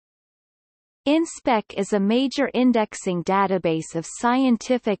InSpec is a major indexing database of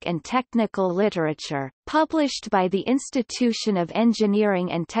scientific and technical literature, published by the Institution of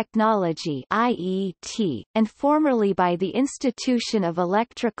Engineering and Technology (IET), and formerly by the Institution of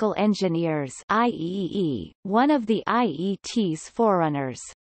Electrical Engineers (IEE), one of the IET's forerunners.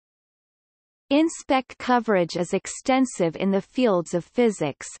 InSpec coverage is extensive in the fields of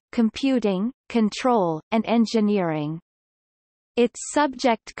physics, computing, control, and engineering. Its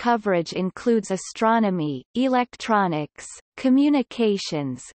subject coverage includes astronomy, electronics,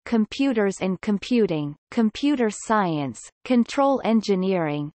 communications, computers and computing, computer science, control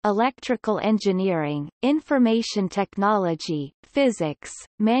engineering, electrical engineering, information technology, physics,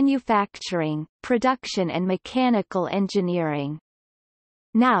 manufacturing, production and mechanical engineering.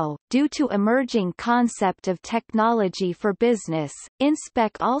 Now, due to emerging concept of technology for business,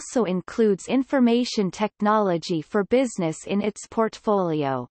 InSpec also includes information technology for business in its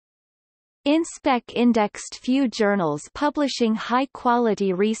portfolio. InSpec indexed few journals publishing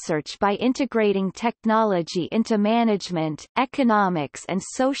high-quality research by integrating technology into management, economics and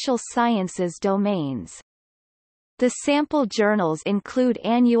social sciences domains. The sample journals include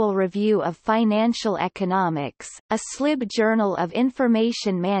Annual Review of Financial Economics, a SLIB Journal of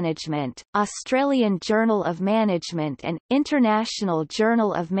Information Management, Australian Journal of Management and International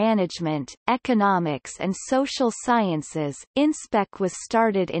Journal of Management, Economics and Social Sciences. InSpec was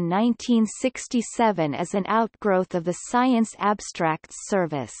started in 1967 as an outgrowth of the Science Abstracts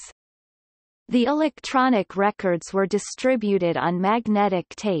Service. The electronic records were distributed on magnetic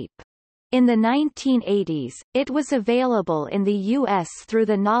tape. In the 1980s, it was available in the U.S. through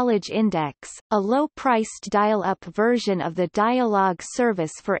the Knowledge Index, a low-priced dial-up version of the dialogue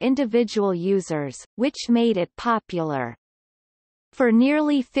service for individual users, which made it popular. For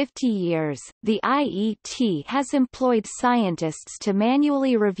nearly 50 years, the IET has employed scientists to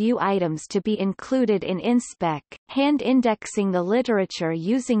manually review items to be included in InSpec, hand-indexing the literature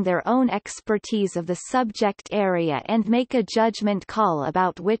using their own expertise of the subject area and make a judgment call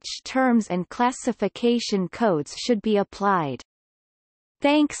about which terms and classification codes should be applied.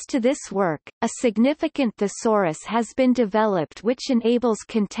 Thanks to this work, a significant thesaurus has been developed which enables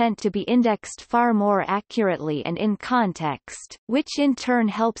content to be indexed far more accurately and in context, which in turn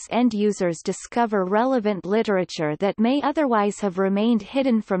helps end users discover relevant literature that may otherwise have remained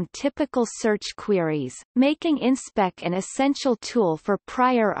hidden from typical search queries, making InSpec an essential tool for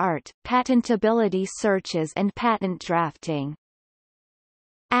prior art, patentability searches and patent drafting.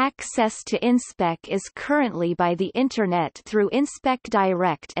 Access to InSpec is currently by the Internet through InSpec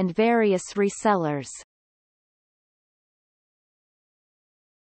Direct and various resellers.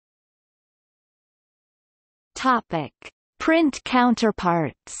 Topic: Print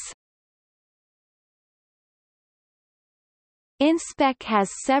counterparts. InSpec has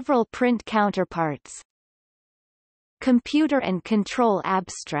several print counterparts. Computer and Control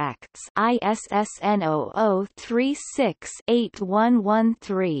Abstracts ISSN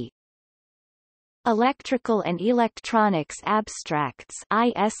 00368113. Electrical and Electronics Abstracts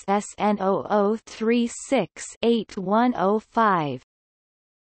ISSN 00368105.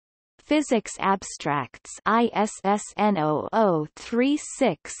 Physics Abstracts ISSN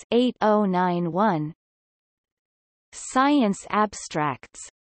 00368091. Science Abstracts.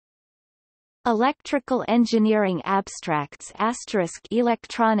 Electrical Engineering Abstracts *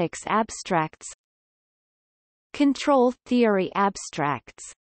 Electronics Abstracts. Control Theory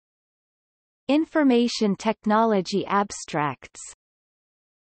Abstracts. Information Technology Abstracts.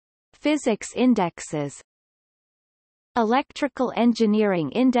 Physics Indexes. Electrical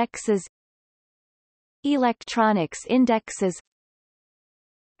Engineering Indexes. Electronics Indexes.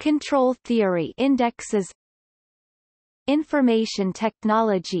 Control Theory Indexes. Information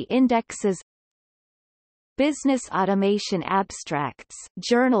Technology Indexes. Business Automation Abstracts,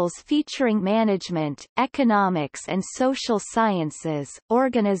 journals featuring management, economics and social sciences,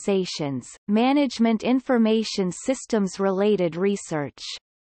 organizations, management information systems related research.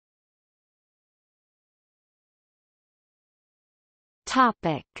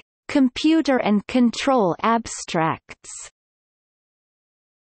 Topic: Computer and Control Abstracts.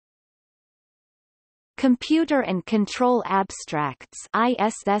 Computer and Control Abstracts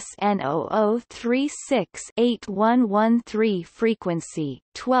ISSN 00368113. Frequency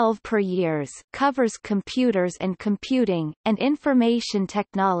 12 per years, covers computers and computing, and information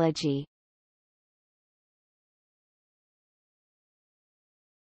technology.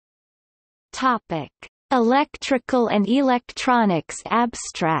 Topic: Electrical and Electronics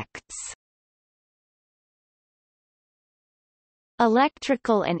Abstracts.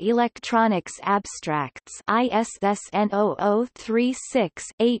 Electrical and Electronics Abstracts ISSN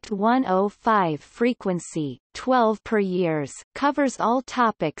 0036-8105 frequency, 12 per years, covers all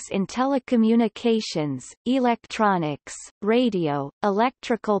topics in telecommunications, electronics, radio,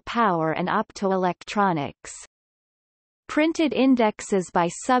 electrical power and optoelectronics. Printed indexes by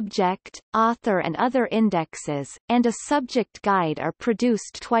subject, author and other indexes, and a subject guide are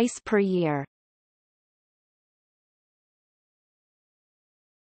produced twice per year.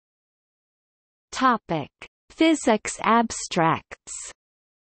 Topic: Physics Abstracts.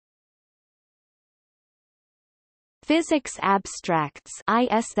 Physics Abstracts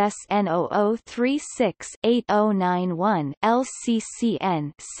ISSN 0036-8091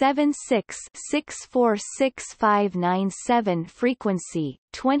 LCCN 76646597 frequency,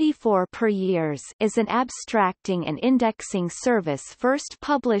 24 per years is an abstracting and indexing service first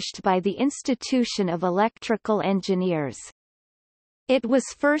published by the Institution of Electrical Engineers. It was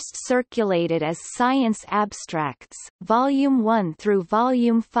first circulated as Science Abstracts, Volume 1 through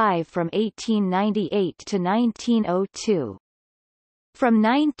Volume 5 from 1898 to 1902. From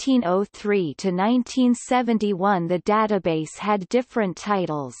 1903 to 1971 the database had different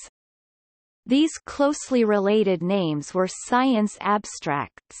titles. These closely related names were Science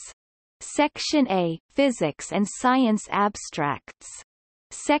Abstracts. Section A, Physics and Science Abstracts.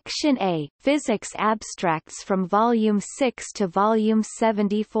 Section A, Physics Abstracts from Volume 6 to Volume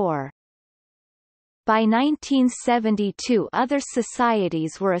 74. By 1972 other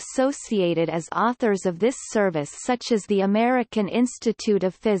societies were associated as authors of this service such as the American Institute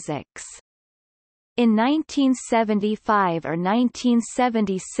of Physics. In 1975 or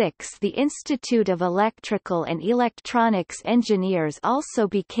 1976 the Institute of Electrical and Electronics Engineers also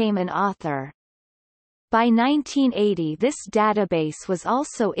became an author. By 1980 this database was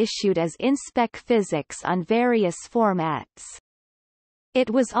also issued as InSpec Physics on various formats. It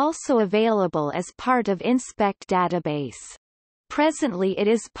was also available as part of InSpec database. Presently it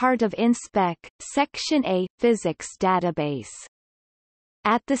is part of InSpec, Section A, Physics database.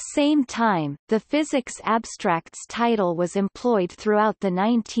 At the same time, the Physics Abstracts title was employed throughout the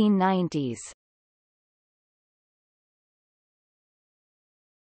 1990s.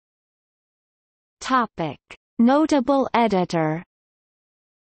 Topic: Notable editor.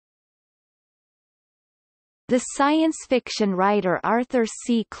 The science fiction writer Arthur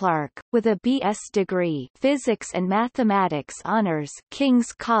C. Clarke, with a B.S. degree Physics and Mathematics Honors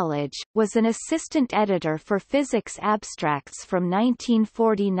King's College, was an assistant editor for Physics Abstracts from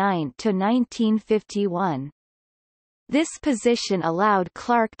 1949 to 1951. This position allowed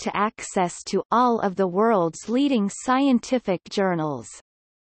Clarke to access to all of the world's leading scientific journals.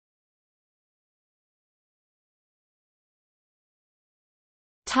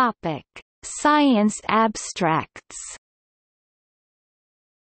 Topic: Science Abstracts.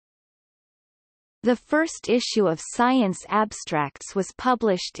 The first issue of Science Abstracts was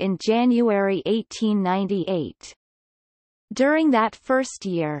published in January 1898. During that first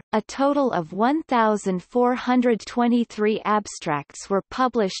year, a total of 1,423 abstracts were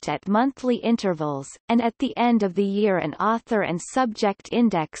published at monthly intervals, and at the end of the year an author and subject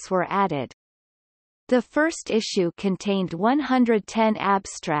index were added. The first issue contained 110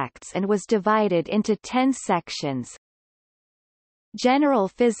 abstracts and was divided into 10 sections. General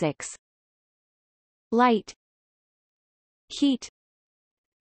Physics, Light, Heat,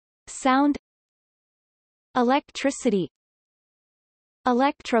 Sound, Electricity,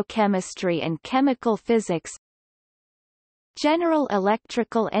 Electrochemistry and Chemical Physics, General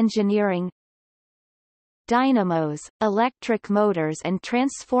Electrical Engineering, Dynamos, Electric Motors and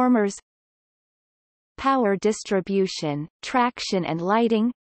Transformers, Power Distribution, Traction and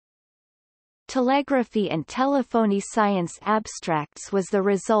Lighting. Telegraphy and Telephony. Science Abstracts was the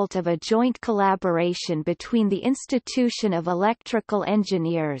result of a joint collaboration between the Institution of Electrical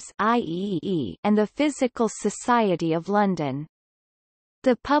Engineers (IEE) and the Physical Society of London.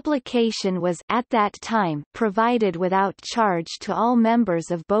 The publication was, at that time, provided without charge to all members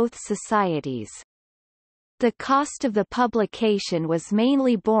of both societies. The cost of the publication was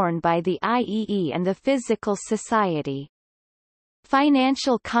mainly borne by the IEE and the Physical Society.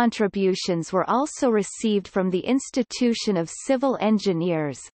 Financial contributions were also received from the Institution of Civil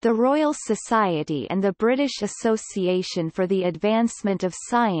Engineers, the Royal Society and the British Association for the Advancement of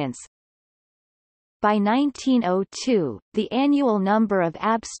Science. By 1902, the annual number of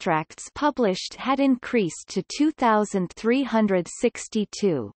abstracts published had increased to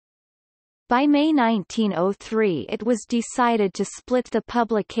 2,362. By May 1903 it was decided to split the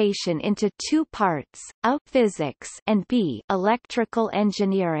publication into two parts, A. Physics and B. Electrical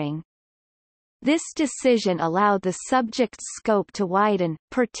Engineering. This decision allowed the subject's scope to widen,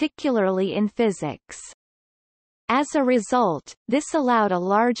 particularly in physics. As a result, this allowed a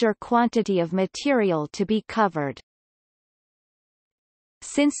larger quantity of material to be covered.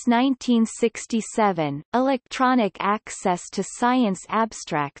 Since 1967, electronic access to science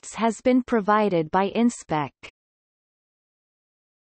abstracts has been provided by InSpec.